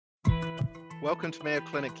Welcome to Mayo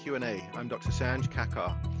Clinic Q&A. I'm Dr. Sanj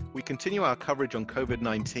Kakar. We continue our coverage on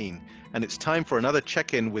COVID-19, and it's time for another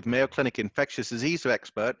check-in with Mayo Clinic infectious disease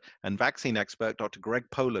expert and vaccine expert, Dr. Greg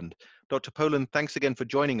Poland. Dr. Poland, thanks again for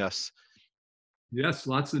joining us. Yes,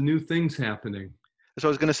 lots of new things happening. So I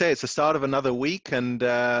was going to say, it's the start of another week, and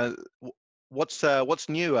what's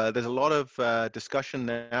new? There's a lot of discussion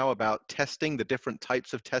now about testing, the different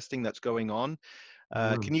types of testing that's going on.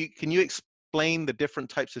 Can you explain the different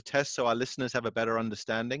types of tests so our listeners have a better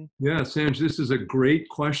understanding? Yeah, Sanj, this is a great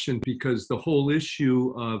question because the whole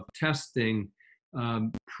issue of testing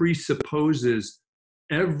presupposes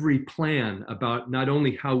every plan about not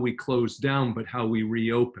only how we close down, but how we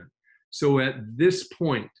reopen. So at this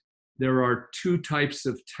point, there are two types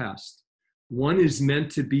of tests. One is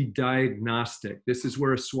meant to be diagnostic. This is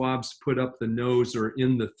where swabs put up the nose or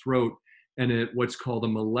in the throat, and what's called a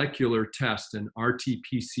molecular test, an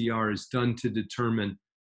RT-PCR, is done to determine,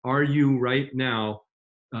 are you right now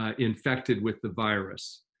infected with the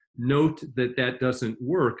virus? Note that that doesn't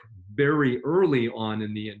work very early on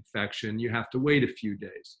in the infection. You have to wait a few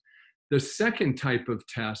days. The second type of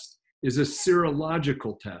test is a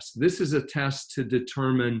serological test. This is a test to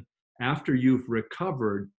determine, after you've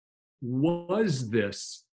recovered, was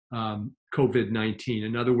this COVID-19?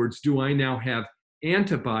 In other words, do I now have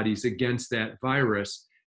antibodies against that virus?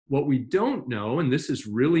 What we don't know, and this is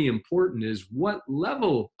really important, is what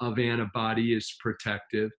level of antibody is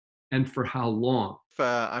protective and for how long. If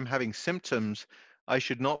I'm having symptoms, I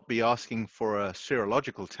should not be asking for a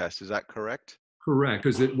serological test. Is that correct? Correct,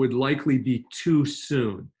 because it would likely be too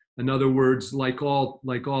soon. In other words, like all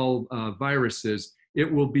viruses,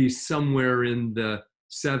 it will be somewhere in the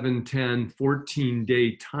 7, 10,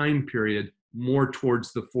 14-day time period, more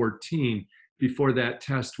towards the 14, before that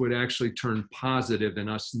test would actually turn positive and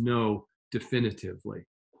us know definitively.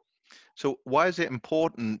 So why is it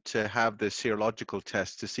important to have the serological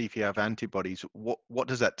test to see if you have antibodies? What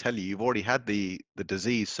does that tell you? You've already had the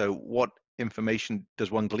disease, so what information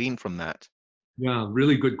does one glean from that? Yeah,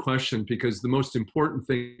 really good question, because the most important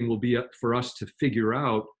thing will be for us to figure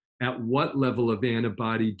out at what level of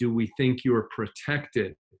antibody do we think you're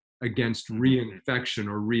protected against reinfection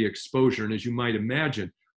or re-exposure. And as you might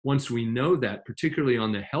imagine, once we know that, particularly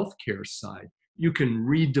on the healthcare side, you can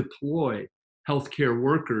redeploy healthcare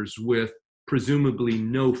workers with presumably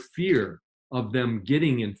no fear of them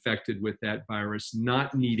getting infected with that virus,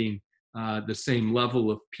 not needing the same level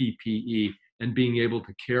of PPE, and being able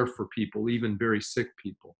to care for people, even very sick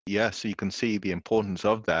people. Yeah, so you can see the importance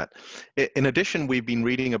of that. In addition, we've been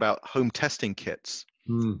reading about home testing kits.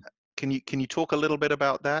 Can you talk a little bit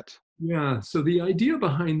about that? Yeah, so the idea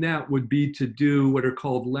behind that would be to do what are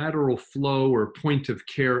called lateral flow or point of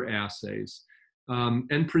care assays.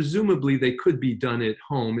 And presumably they could be done at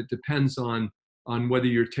home. It depends on whether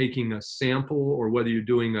you're taking a sample or whether you're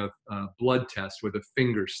doing a blood test with a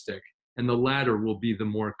finger stick. And the latter will be the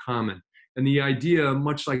more common. And the idea,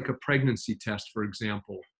 much like a pregnancy test, for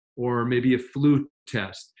example, or maybe a flu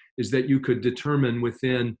test, is that you could determine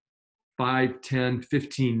within 5, 10,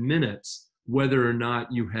 15 minutes whether or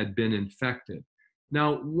not you had been infected.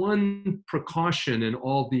 Now, one precaution in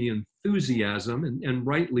all the enthusiasm, and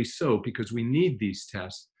rightly so, because we need these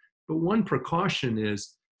tests, but one precaution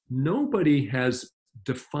is nobody has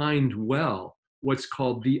defined well what's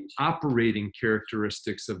called the operating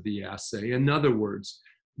characteristics of the assay. In other words,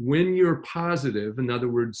 when you're positive, in other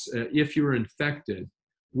words, if you're infected,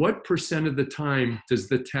 what percent of the time does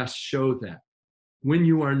the test show that? When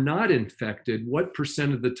you are not infected, what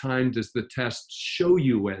percent of the time does the test show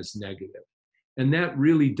you as negative? And that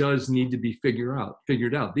really does need to be figured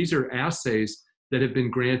out. These are assays that have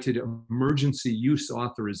been granted emergency use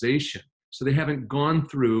authorization. So they haven't gone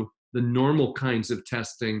through the normal kinds of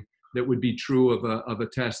testing that would be true of a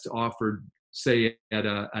test offered, say, at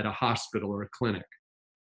a hospital or a clinic.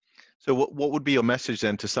 So what would be your message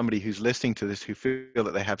then to somebody who's listening to this who feel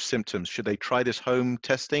that they have symptoms? Should they try this home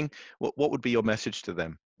testing? What would be your message to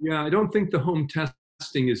them? Yeah, I don't think the home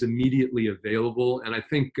testing is immediately available. And I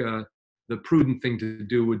think the prudent thing to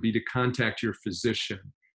do would be to contact your physician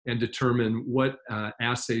and determine what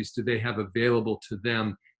assays do they have available to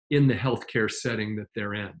them in the healthcare setting that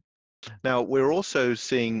they're in. Now, we're also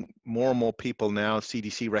seeing more and more people now,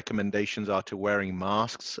 CDC recommendations are to wearing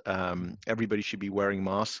masks. Everybody should be wearing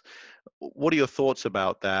masks. What are your thoughts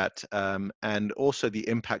about that? And also the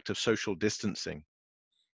impact of social distancing?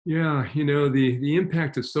 Yeah, the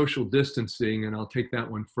impact of social distancing, and I'll take that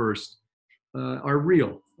one first, are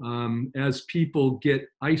real. As people get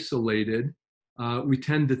isolated, we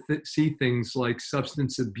tend to see things like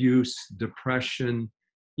substance abuse, depression,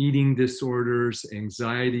 eating disorders,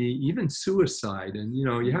 anxiety, even suicide. And,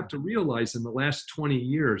 you have to realize in the last 20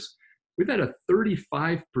 years, we've had a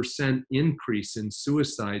 35% increase in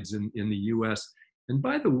suicides in the US. And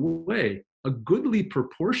by the way, a goodly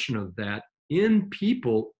proportion of that in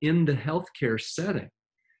people in the healthcare setting.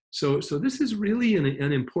 So this is really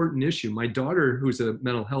an important issue. My daughter, who's a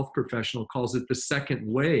mental health professional, calls it the second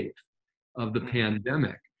wave of the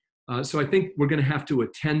pandemic. So I think we're going to have to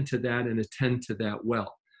attend to that and attend to that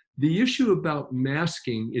well. The issue about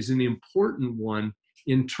masking is an important one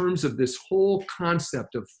in terms of this whole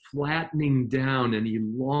concept of flattening down and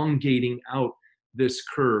elongating out this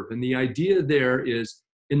curve. And the idea there is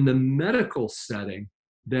in the medical setting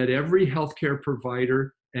that every healthcare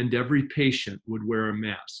provider and every patient would wear a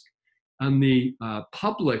mask. On the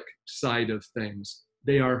public side of things,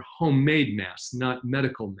 they are homemade masks, not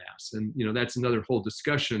medical masks. And that's another whole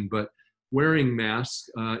discussion, but wearing masks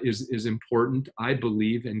is important, I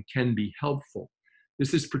believe, and can be helpful.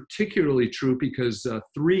 This is particularly true because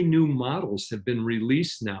 3 new models have been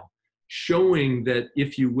released now, showing that,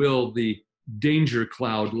 if you will, the danger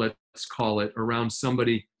cloud, let's call it, around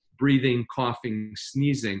somebody breathing, coughing,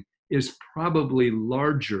 sneezing is probably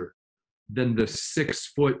larger than the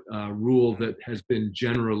 6-foot rule that has been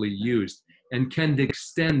generally used and can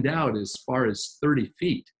extend out as far as 30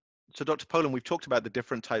 feet. So Dr. Poland, we've talked about the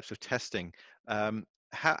different types of testing.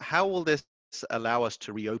 How will this allow us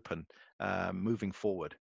to reopen moving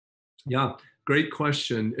forward? Yeah, great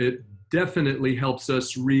question. It definitely helps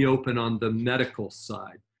us reopen on the medical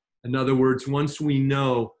side. In other words, once we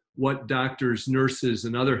know what doctors, nurses,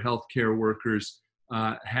 and other healthcare workers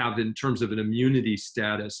have in terms of an immunity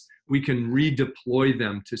status, we can redeploy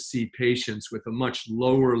them to see patients with a much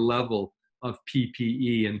lower level of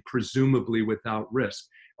PPE and presumably without risk.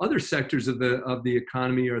 Other sectors of the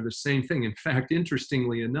economy are the same thing. In fact,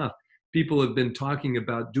 interestingly enough, people have been talking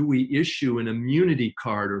about, do we issue an immunity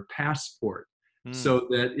card or passport so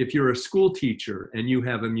that if you're a school teacher and you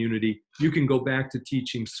have immunity, you can go back to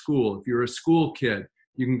teaching school. If you're a school kid,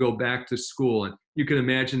 you can go back to school. And you can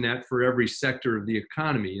imagine that for every sector of the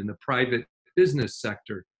economy. In the private business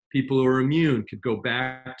sector, people who are immune could go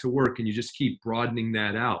back to work, and you just keep broadening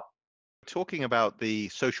that out. Talking about the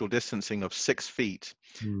social distancing of 6 feet,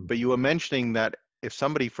 but you were mentioning that if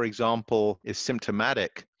somebody, for example, is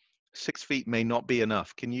symptomatic, 6 feet may not be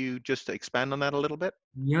enough. Can you just expand on that a little bit?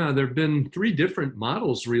 Yeah, there have been 3 different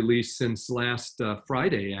models released since last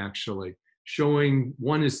Friday, actually, showing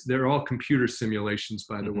they're all computer simulations,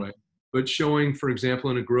 by the way, but showing, for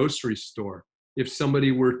example, in a grocery store, if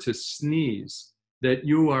somebody were to sneeze, that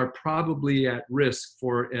you are probably at risk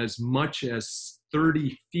for as much as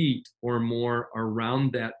 30 feet or more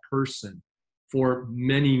around that person for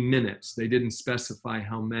many minutes. They didn't specify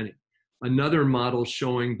how many. Another model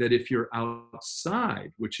showing that if you're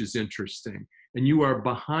outside, which is interesting, and you are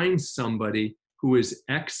behind somebody who is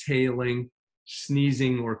exhaling,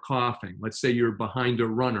 sneezing, or coughing, let's say you're behind a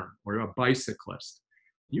runner or a bicyclist,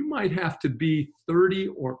 you might have to be 30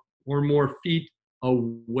 or more feet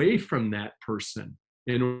away from that person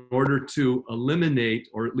in order to eliminate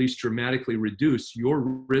or at least dramatically reduce your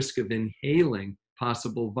risk of inhaling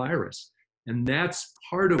possible virus. And that's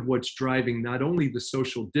part of what's driving not only the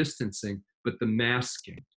social distancing, but the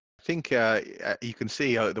masking. I think you can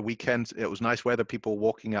see the weekend, it was nice weather, people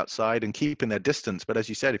walking outside and keeping their distance. But as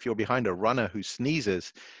you said, if you're behind a runner who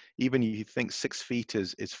sneezes, even you think 6 feet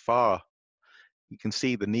is far, you can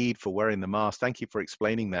see the need for wearing the mask. Thank you for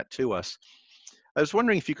explaining that to us. I was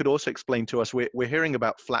wondering if you could also explain to us, we're hearing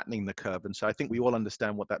about flattening the curve, and so I think we all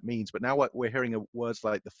understand what that means, but now what we're hearing words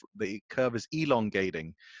like the curve is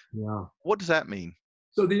elongating. Yeah. What does that mean?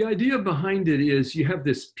 So the idea behind it is you have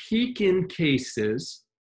this peak in cases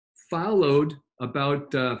followed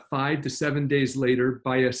about 5 to 7 days later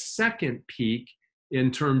by a second peak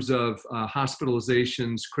in terms of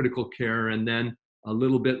hospitalizations, critical care, and then a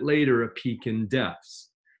little bit later, a peak in deaths.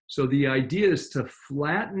 So the idea is to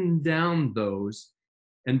flatten down those,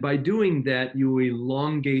 and by doing that, you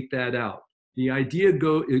elongate that out. The idea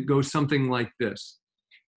goes something like this.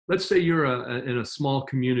 Let's say you're in a small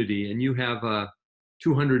community and you have a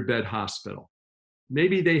 200-bed hospital.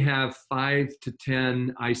 Maybe they have 5 to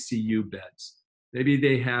 10 ICU beds. Maybe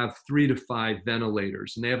they have 3 to 5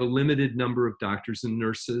 ventilators, and they have a limited number of doctors and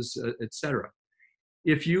nurses, et cetera.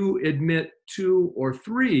 If you admit 2 or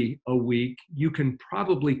 3 a week, you can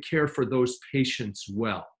probably care for those patients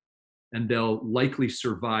well, and they'll likely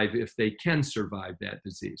survive if they can survive that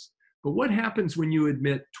disease. But what happens when you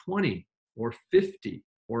admit 20 or 50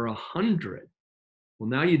 or 100? Well,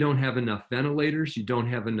 now you don't have enough ventilators, you don't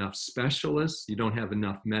have enough specialists, you don't have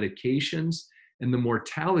enough medications, and the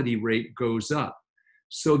mortality rate goes up.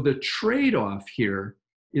 So the trade-off here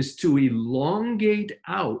is to elongate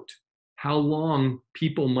out how long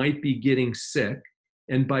people might be getting sick,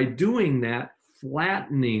 and by doing that,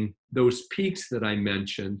 flattening those peaks that I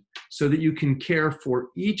mentioned so that you can care for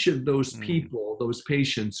each of those people, those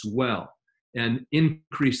patients well, and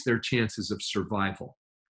increase their chances of survival.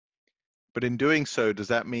 But in doing so, does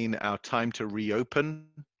that mean our time to reopen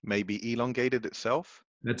may be elongated itself?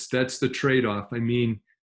 That's the trade-off. I mean,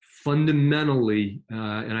 fundamentally,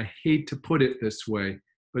 and I hate to put it this way,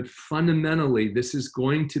 but fundamentally, this is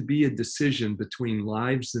going to be a decision between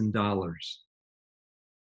lives and dollars.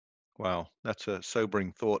 Wow, that's a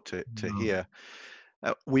sobering thought to Wow. hear.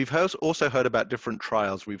 We've also heard about different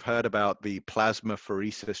trials. We've heard about the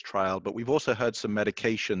plasmapheresis trial, but we've also heard some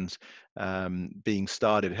medications being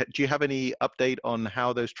started. Do you have any update on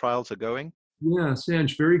how those trials are going? Yeah,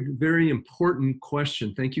 Sanj, very, very important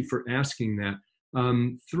question. Thank you for asking that.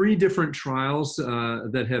 Three different trials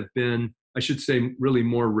that have been, I should say, really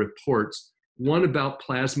more reports. One about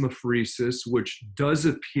plasmapheresis, which does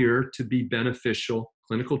appear to be beneficial.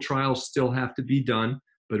 Clinical trials still have to be done,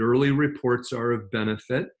 but early reports are of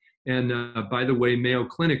benefit. And by the way, Mayo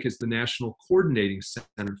Clinic is the national coordinating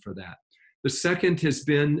center for that. The second has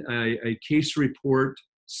been a case report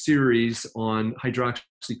series on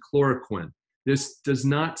hydroxychloroquine. This does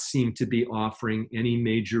not seem to be offering any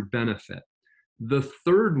major benefit. The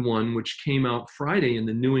third one, which came out Friday in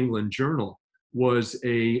the New England Journal, was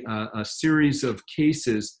a series of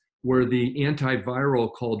cases where the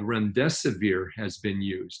antiviral called remdesivir has been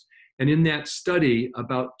used. And in that study,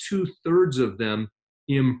 about 2/3 of them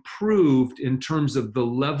improved in terms of the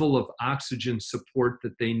level of oxygen support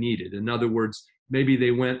that they needed. In other words, maybe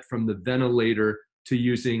they went from the ventilator to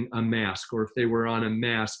using a mask, or if they were on a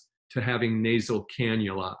mask, to having nasal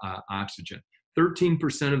cannula oxygen.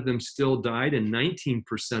 13% of them still died, and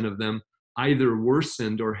 19% of them either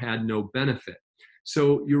worsened or had no benefit.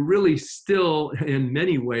 So you're really still, in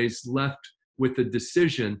many ways, left with the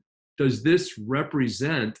decision, does this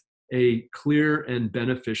represent a clear and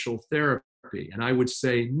beneficial therapy? And I would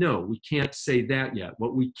say, no, we can't say that yet.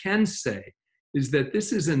 What we can say is that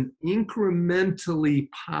this is an incrementally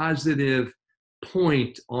positive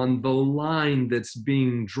point on the line that's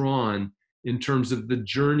being drawn in terms of the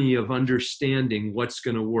journey of understanding what's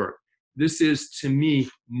going to work. This is, to me,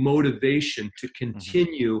 motivation to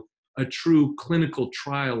continue a true clinical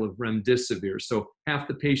trial of remdesivir. So half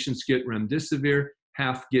the patients get remdesivir,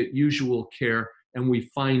 half get usual care, and we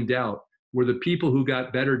find out, were the people who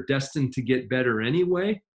got better destined to get better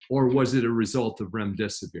anyway, or was it a result of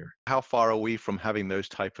remdesivir? How far are we from having those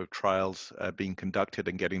type of trials being conducted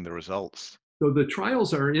and getting the results? So the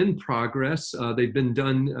trials are in progress. They've been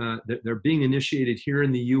done, they're being initiated here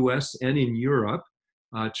in the US and in Europe,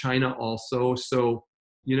 China also. So,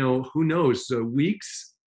 you know, who knows,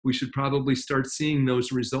 weeks, we should probably start seeing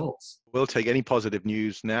those results. We'll take any positive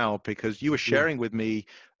news now, because you were sharing with me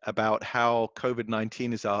about how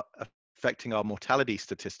COVID-19 is affecting our mortality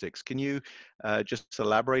statistics. Can you just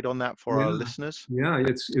elaborate on that for our listeners? Yeah,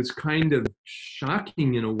 it's kind of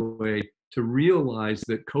shocking in a way to realize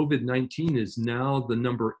that COVID-19 is now the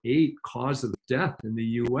number 8 cause of death in the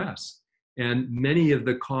US. And many of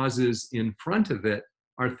the causes in front of it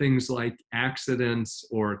are things like accidents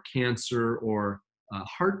or cancer or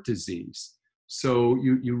heart disease. So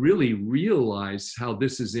you really realize how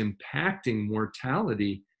this is impacting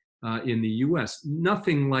mortality in the US.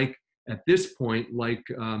 Nothing like, at this point, like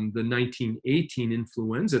the 1918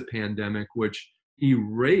 influenza pandemic, which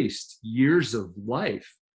erased years of life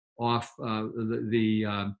off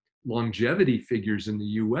the longevity figures in the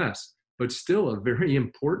US, but still a very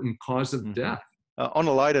important cause of death. On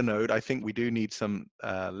a lighter note, I think we do need some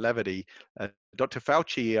levity. Dr.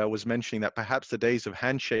 Fauci was mentioning that perhaps the days of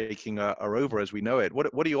handshaking are over as we know it.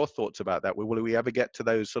 What are your thoughts about that? Will we ever get to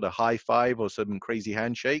those sort of high five or some crazy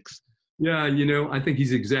handshakes? Yeah, you know, I think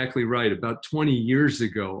he's exactly right. About 20 years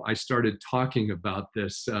ago, I started talking about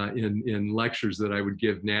this in lectures that I would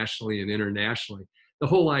give nationally and internationally. The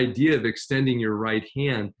whole idea of extending your right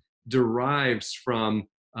hand derives from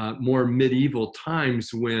more medieval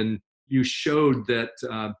times, when you showed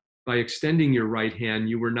that by extending your right hand,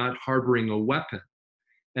 you were not harboring a weapon.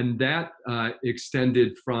 And that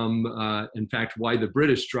extended from, in fact, why the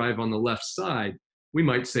British drive on the left side, we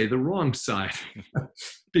might say the wrong side,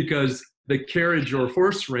 because the carriage or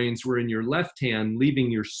horse reins were in your left hand, leaving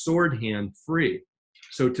your sword hand free.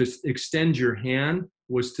 So to extend your hand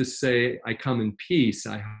was to say, I come in peace,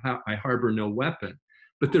 I harbor no weapon.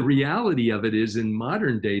 But the reality of it is, in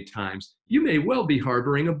modern day times, you may well be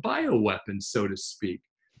harboring a bioweapon, so to speak.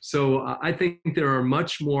 So I think there are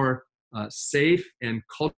much more safe and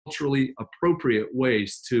culturally appropriate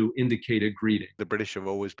ways to indicate a greeting. The British have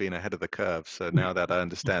always been ahead of the curve, so now that I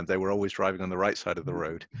understand, they were always driving on the right side of the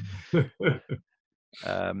road.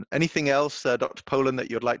 Anything else, Dr. Poland, that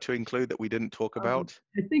you'd like to include that we didn't talk about?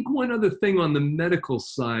 I think one other thing on the medical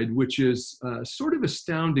side, which is sort of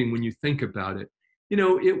astounding when you think about it. You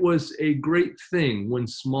know, it was a great thing when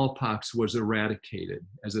smallpox was eradicated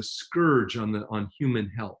as a scourge on human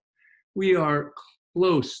health. We are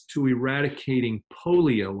close to eradicating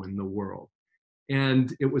polio in the world.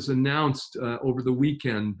 And it was announced over the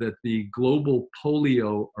weekend that the Global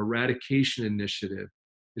Polio Eradication Initiative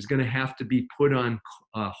is going to have to be put on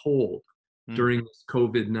hold during this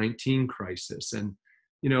COVID-19 crisis. And,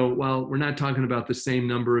 you know, while we're not talking about the same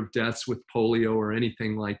number of deaths with polio or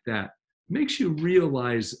anything like that, it makes you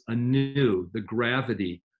realize anew the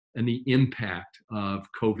gravity and the impact of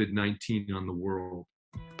COVID-19 on the world.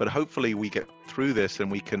 But hopefully we get through this and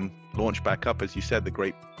we can launch back up, as you said, the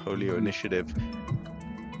Great Polio Initiative.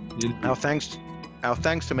 Our thanks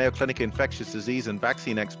to Mayo Clinic infectious disease and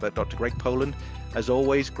vaccine expert, Dr. Greg Poland. As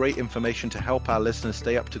always, great information to help our listeners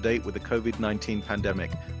stay up to date with the COVID-19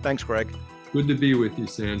 pandemic. Thanks, Greg. Good to be with you,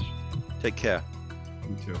 Sanj. Take care.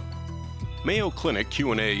 You too. Mayo Clinic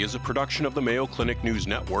Q&A is a production of the Mayo Clinic News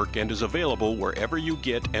Network and is available wherever you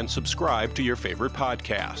get and subscribe to your favorite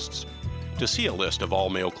podcasts. To see a list of all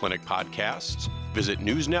Mayo Clinic podcasts, visit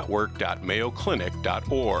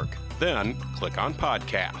newsnetwork.mayoclinic.org. Then click on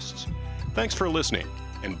Podcasts. Thanks for listening,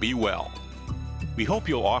 and be well. We hope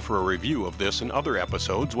you'll offer a review of this and other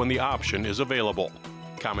episodes when the option is available.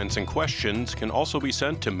 Comments and questions can also be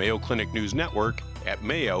sent to Mayo Clinic News Network at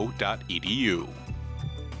mayo.edu.